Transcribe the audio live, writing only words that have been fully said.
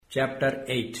Chapter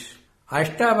 8.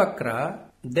 Ashtavakra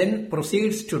then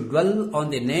proceeds to dwell on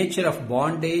the nature of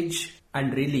bondage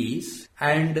and release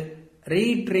and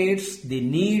reiterates the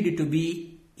need to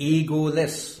be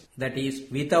egoless, that is,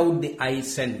 without the I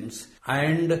sense,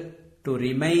 and to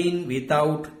remain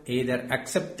without either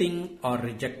accepting or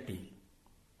rejecting.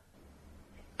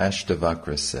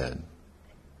 Ashtavakra said,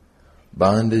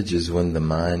 "Bondage is when the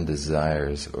mind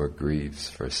desires or grieves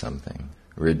for something,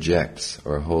 rejects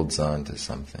or holds on to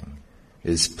something,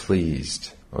 is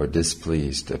pleased or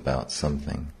displeased about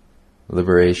something.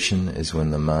 Liberation is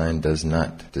when the mind does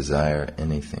not desire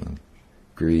anything,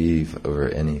 grieve over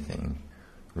anything,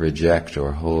 reject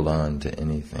or hold on to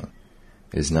anything,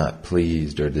 is not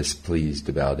pleased or displeased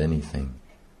about anything.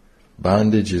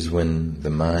 Bondage is when the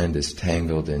mind is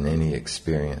tangled in any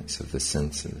experience of the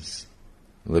senses.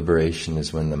 Liberation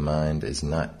is when the mind is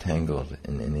not tangled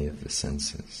in any of the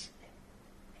senses.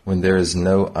 When there is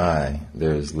no I,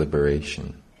 there is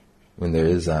liberation. When there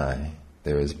is I,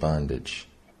 there is bondage.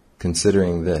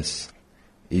 Considering this,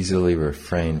 easily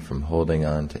refrain from holding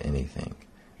on to anything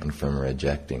and from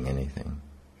rejecting anything."